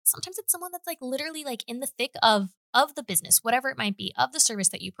it's someone that's like literally like in the thick of the business, whatever it might be, of the service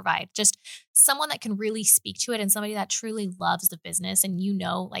that you provide, just someone that can really speak to it and somebody that truly loves the business. And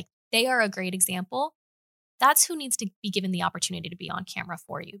like they are a great example that's who needs to be given the opportunity to be on camera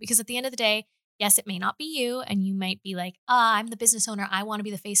for you. Because at the end of the day, yes, it may not be you, and you might be like, I'm the business owner. I want to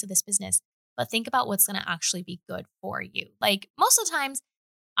be the face of this business. But think about what's going to actually be good for you. Like most of the times,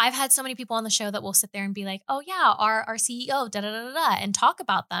 I've had so many people on the show that will sit there and be like, oh yeah, our CEO, da-da-da-da-da, and talk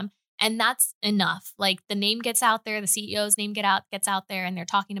about them. And that's enough. Like the name gets out there, the CEO's name gets out there, and they're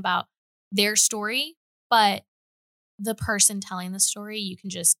talking about their story. But the person telling the story, you can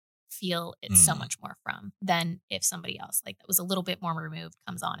just feel it so much more from than if somebody else like that was a little bit more removed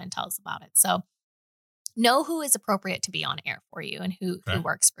comes on and tells about it. So know who is appropriate to be on air for you and who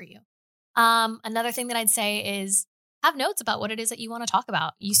works for you. Another thing that I'd say is have notes about what it is that you want to talk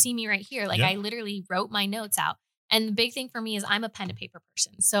about. You see me right here. Like I literally wrote my notes out. And the big thing for me is I'm a pen to paper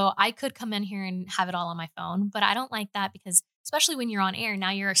person. So I could come in here and have it all on my phone, but I don't like that because especially when you're on air,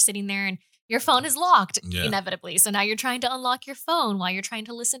 now you're sitting there and your phone is locked inevitably. So now you're trying to unlock your phone while you're trying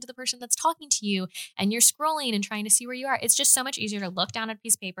to listen to the person that's talking to you and you're scrolling and trying to see where you are. It's just so much easier to look down at a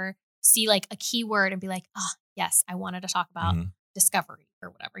piece of paper, see like a keyword and be like, oh, yes, I wanted to talk about discovery or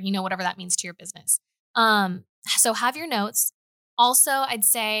whatever, whatever that means to your business. So have your notes. Also, I'd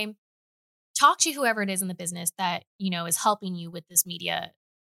say talk to whoever it is in the business that, is helping you with this media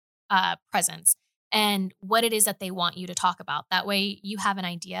presence and what it is that they want you to talk about. That way you have an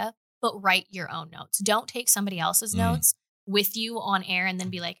idea, but write your own notes. Don't take somebody else's notes with you on air and then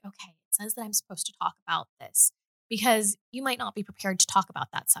be like, okay, it says that I'm supposed to talk about this because you might not be prepared to talk about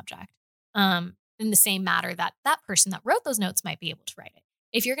that subject in the same matter that that person that wrote those notes might be able to write it.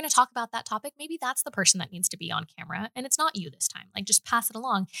 If you're going to talk about that topic, maybe that's the person that needs to be on camera and it's not you this time. Like just pass it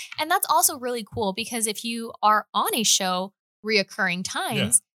along. And that's also really cool because if you are on a show reoccurring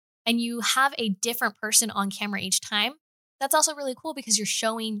times and you have a different person on camera each time, that's also really cool because you're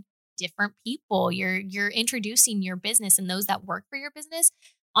showing different people. You're introducing your business and those that work for your business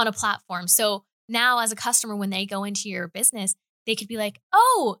on a platform. So now as a customer, when they go into your business, they could be like,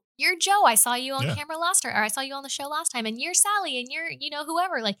 oh, you're Joe. I saw you on camera last time, or I saw you on the show last time, and you're Sally, and you're,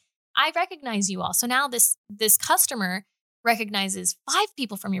 whoever. Like, I recognize you all. So now this customer recognizes 5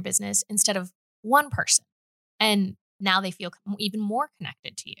 people from your business instead of one person. And now they feel even more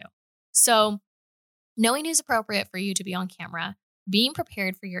connected to you. So knowing who's appropriate for you to be on camera, being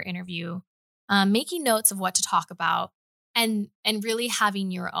prepared for your interview, making notes of what to talk about, and really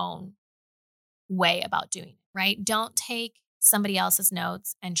having your own way about doing it, right? Don't take somebody else's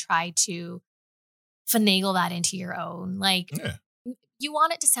notes and try to finagle that into your own. Like you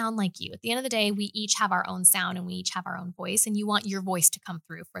want it to sound like you. At the end of the day, we each have our own sound and we each have our own voice, and you want your voice to come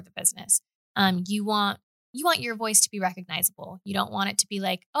through for the business. You want your voice to be recognizable. You don't want it to be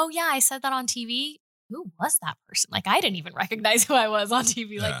like, oh yeah, I said that on TV. Who was that person? Like I didn't even recognize who I was on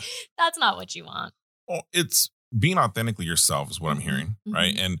TV. Like that's not what you want. Well, it's being authentically yourself is what I'm hearing,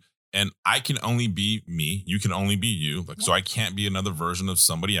 right? And I can only be me. You can only be you. Like, so I can't be another version of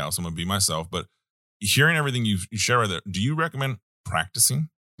somebody else. I'm going to be myself. But hearing everything you share right there, do you recommend practicing?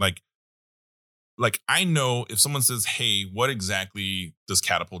 Like I know if someone says, hey, what exactly does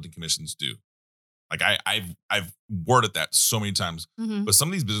catapulting commissions do? Like I've worded that so many times, but some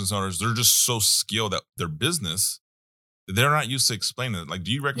of these business owners, they're just so skilled at their business that they're not used to explaining it. Like,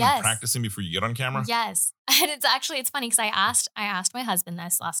 do you recommend practicing before you get on camera? Yes. And it's funny because I asked my husband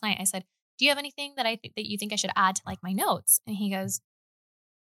this last night. I said, do you have anything that that you think I should add to like my notes? And he goes,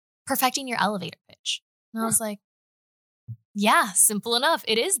 perfecting your elevator pitch. And I was like, yeah, simple enough.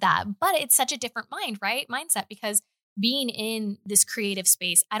 It is that, but it's such a different mindset because being in this creative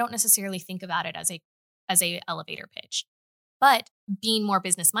space, I don't necessarily think about it as a elevator pitch, but being more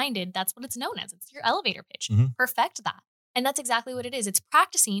business minded, that's what it's known as. It's your elevator pitch. Perfect that. And that's exactly what it is. It's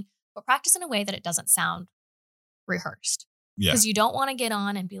practicing, but practice in a way that it doesn't sound rehearsed. Because you don't want to get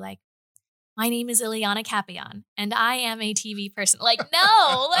on and be like, my name is Ileana Capion and I am a TV person. Like,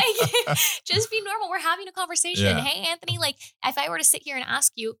 no, like just be normal. We're having a conversation. Hey, Anthony, like if I were to sit here and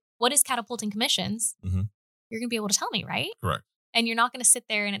ask you, what is catapulting commissions? You're going to be able to tell me, right? Correct. And you're not going to sit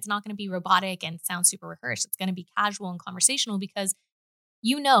there and it's not going to be robotic and sound super rehearsed. It's going to be casual and conversational because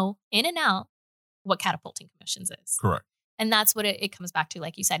in and out what catapulting commissions is. Correct. And that's what it comes back to.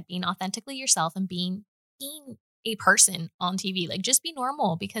 Like you said, being authentically yourself and being a person on TV. Like just be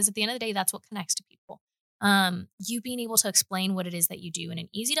normal because at the end of the day, that's what connects to people. You being able to explain what it is that you do in an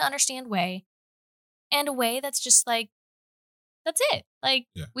easy to understand way and a way that's just like, that's it. Like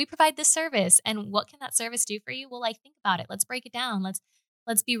we provide this service and what can that service do for you? Well, like think about it. Let's break it down.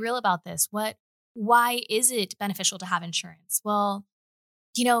 Let's be real about this. Why is it beneficial to have insurance? Well,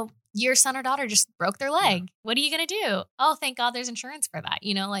 your son or daughter just broke their leg. What are you going to do? Oh, thank God there's insurance for that.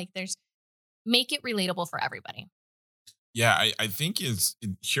 Make it relatable for everybody. Yeah, I think is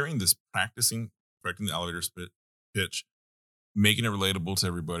hearing this practicing correcting the elevator pitch, making it relatable to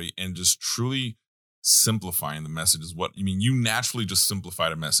everybody, and just truly simplifying the message is what, I mean, you naturally just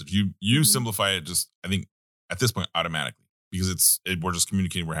simplified a message. You simplify it just, I think, at this point, automatically, because we're just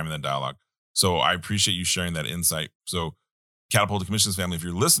communicating, we're having that dialogue. So I appreciate you sharing that insight. So Catapulted Commissions family, if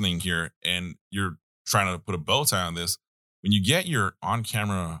you're listening here and you're trying to put a bow tie on this, when you get your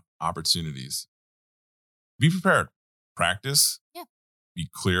on-camera opportunities, be prepared. Practice. Yeah. Be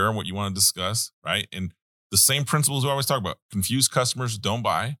clear on what you want to discuss, right? And the same principles we always talk about. Confused customers don't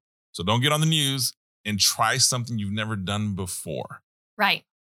buy. So don't get on the news and try something you've never done before. Right.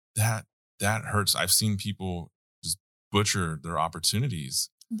 That hurts. I've seen people just butcher their opportunities.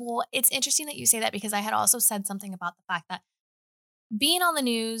 Well, it's interesting that you say that, because I had also said something about the fact that being on the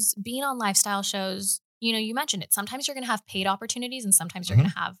news, being on lifestyle shows, you mentioned it. Sometimes you're going to have paid opportunities, and sometimes you're going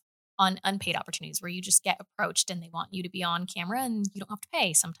to have unpaid opportunities where you just get approached and they want you to be on camera and you don't have to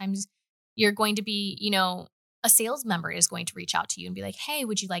pay. Sometimes you're going to be, a sales member is going to reach out to you and be like, hey,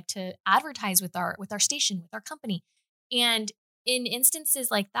 would you like to advertise with our station, with our company? And in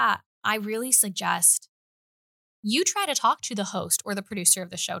instances like that, I really suggest you try to talk to the host or the producer of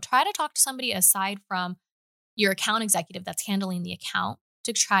the show. Try to talk to somebody aside from your account executive that's handling the account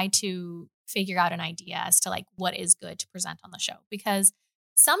to try to figure out an idea as to like what is good to present on the show. Because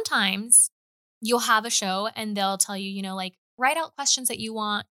sometimes you'll have a show and they'll tell you, like, write out questions that you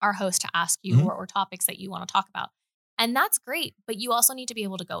want our host to ask you or topics that you want to talk about. And that's great. But you also need to be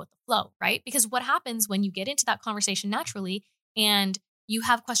able to go with the flow, right? Because what happens when you get into that conversation naturally and you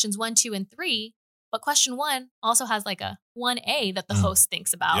have questions 1, 2, and 3, but question 1 also has like a 1A that the host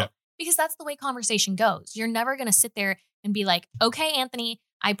thinks about, because that's the way conversation goes. You're never going to sit there and be like, okay, Anthony,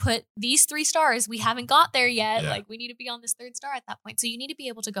 I put these 3 stars. We haven't got there yet. Like, we need to be on this 3rd star at that point. So you need to be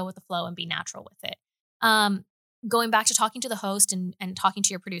able to go with the flow and be natural with it. Going back to talking to the host and talking to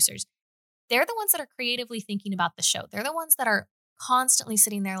your producers, they're the ones that are creatively thinking about the show. They're the ones that are constantly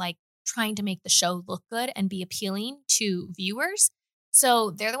sitting there, like, trying to make the show look good and be appealing to viewers.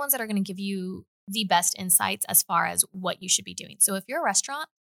 So they're the ones that are going to give you the best insights as far as what you should be doing. So if you're a restaurant,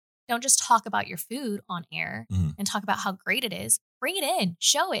 don't just talk about your food on air and talk about how great it is. Bring it in,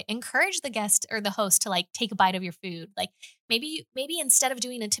 show it, encourage the guest or the host to like take a bite of your food. Like maybe instead of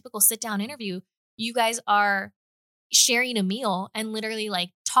doing a typical sit down interview, you guys are sharing a meal and literally like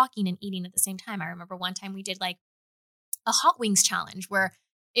talking and eating at the same time. I remember one time we did like a hot wings challenge where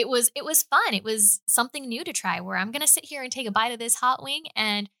it was fun. It was something new to try, where I'm going to sit here and take a bite of this hot wing,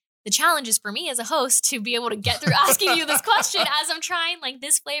 and the challenge is for me as a host to be able to get through asking you this question as I'm trying like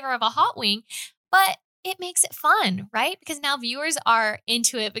this flavor of a hot wing. But it makes it fun, right? Because now viewers are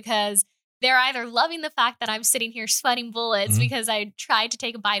into it because they're either loving the fact that I'm sitting here sweating bullets because I tried to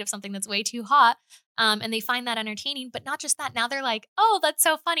take a bite of something that's way too hot, and they find that entertaining. But not just that, now they're like, oh, that's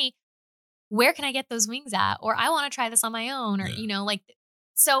so funny. Where can I get those wings at? Or I want to try this on my own, or,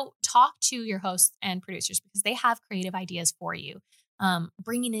 so talk to your hosts and producers because they have creative ideas for you.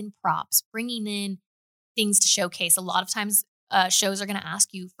 Bringing in props, bringing in things to showcase. A lot of times shows are going to ask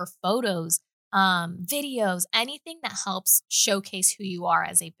you for photos, videos, anything that helps showcase who you are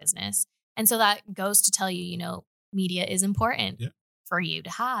as a business. And so that goes to tell you, media is important for you to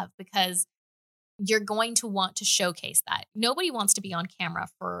have, because you're going to want to showcase that. Nobody wants to be on camera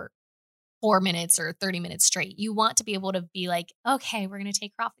for 4 minutes or 30 minutes straight. You want to be able to be like, okay, we're going to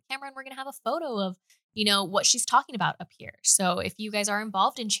take her off the camera and we're going to have a photo of, what she's talking about up here. So if you guys are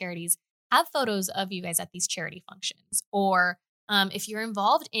involved in charities, have photos of you guys at these charity functions. Or if you're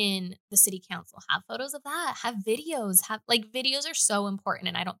involved in the city council, have photos of that, have videos, videos are so important.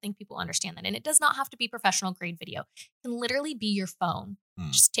 And I don't think people understand that. And it does not have to be professional grade video. It can literally be your phone.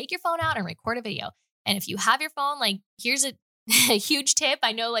 Just take your phone out and record a video. And if you have your phone, here's a huge tip.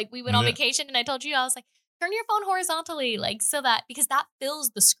 I know we went on vacation and I told you, I was like, turn your phone horizontally, because that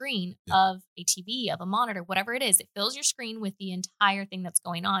fills the screen of a TV, of a monitor, whatever it is. It fills your screen with the entire thing that's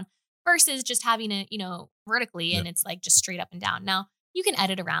going on versus just having it, vertically and it's just straight up and down. Now you can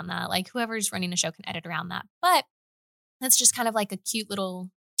edit around that. Whoever's running a show can edit around that, but that's just kind of a cute little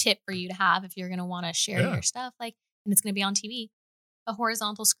tip for you to have if you're going to want to share your stuff, and it's going to be on TV. A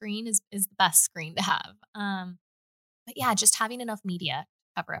horizontal screen is the best screen to have. But yeah, just having enough media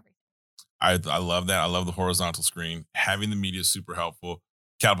to cover everything. I love that. I love the horizontal screen. Having the media is super helpful.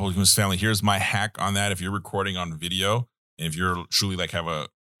 Catapulted Commissions family, here's my hack on that. If you're recording on video, and if you're truly have a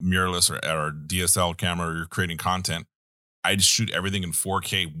mirrorless or DSL camera, or you're creating content, I just shoot everything in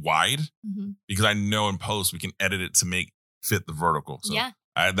 4K wide because I know in post we can edit it to fit the vertical. So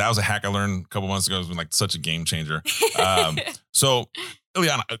that was a hack I learned a couple months ago. It's been such a game changer. So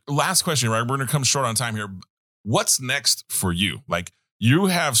Ileana, last question, right? We're going to come short on time here. What's next for you? You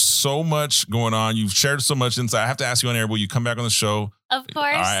have so much going on. You've shared so much insight. I have to ask you on air, will you come back on the show? Of course. All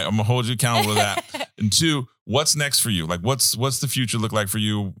right, I'm going to hold you accountable to that. And 2, what's next for you? Like, what's the future look like for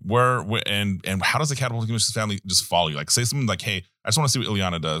you? Where and how does the Catapulting Commissions family just follow you? Like, say something like, hey, I just want to see what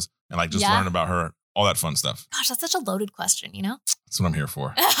Ileana does and like just learn about her, all that fun stuff. Gosh, that's such a loaded question, you know? That's what I'm here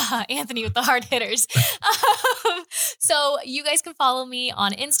for. Anthony with the hard hitters. So you guys can follow me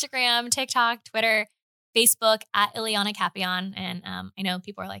on Instagram, TikTok, Twitter, Facebook at Ileana Capian. And I know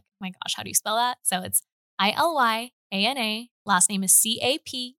people are like, oh my gosh, how do you spell that? So it's Ilyana. Last name is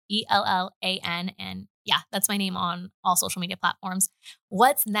Capellan. And yeah, that's my name on all social media platforms.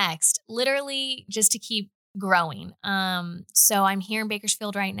 What's next? Literally just to keep growing. So I'm here in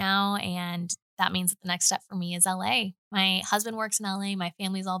Bakersfield right now, and that means that the next step for me is LA. My husband works in LA. My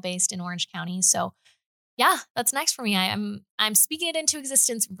family's all based in Orange County. So yeah, that's next for me. I'm speaking it into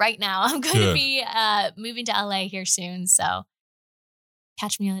existence right now. I'm going to be moving to LA here soon. So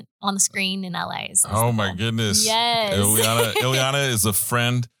catch me on the screen in LA. Oh my goodness. Yes. Ileana is a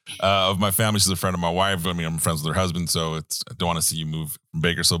friend of my family. She's a friend of my wife. I mean, I'm friends with her husband, so I don't want to see you move from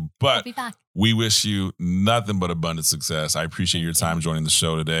Bakersfield. But I'll be back. We wish you nothing but abundant success. I appreciate your time joining the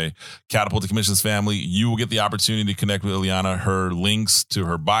show today. Catapulting Commissions family, you will get the opportunity to connect with Ileana. Her links to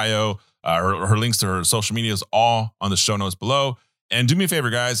her bio, her links to her social media is all on the show notes below. And do me a favor,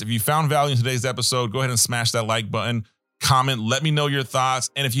 guys. If you found value in today's episode, go ahead and smash that like button, comment, let me know your thoughts.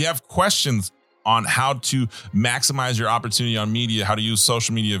 And if you have questions on how to maximize your opportunity on media, how to use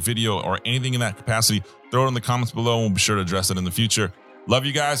social media, video, or anything in that capacity, throw it in the comments below and we'll be sure to address it in the future. Love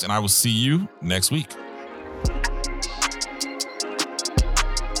you guys, and I will see you next week.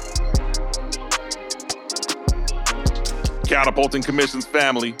 Catapulting Commissions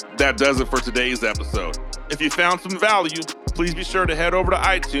family, that does it for today's episode. If you found some value, please be sure to head over to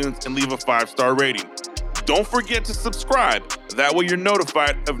iTunes and leave a 5-star rating. Don't forget to subscribe. That way you're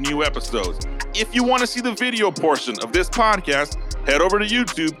notified of new episodes. If you want to see the video portion of this podcast, head over to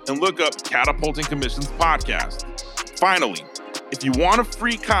YouTube and look up Catapulting Commissions Podcast. Finally, if you want a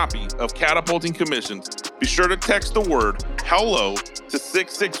free copy of Catapulting Commissions, be sure to text the word HELLO to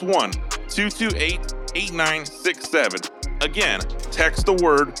 661-228-8967. Again, text the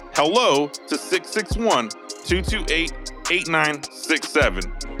word HELLO to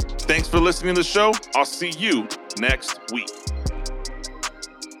 661-228-8967. Thanks for listening to the show. I'll see you next week.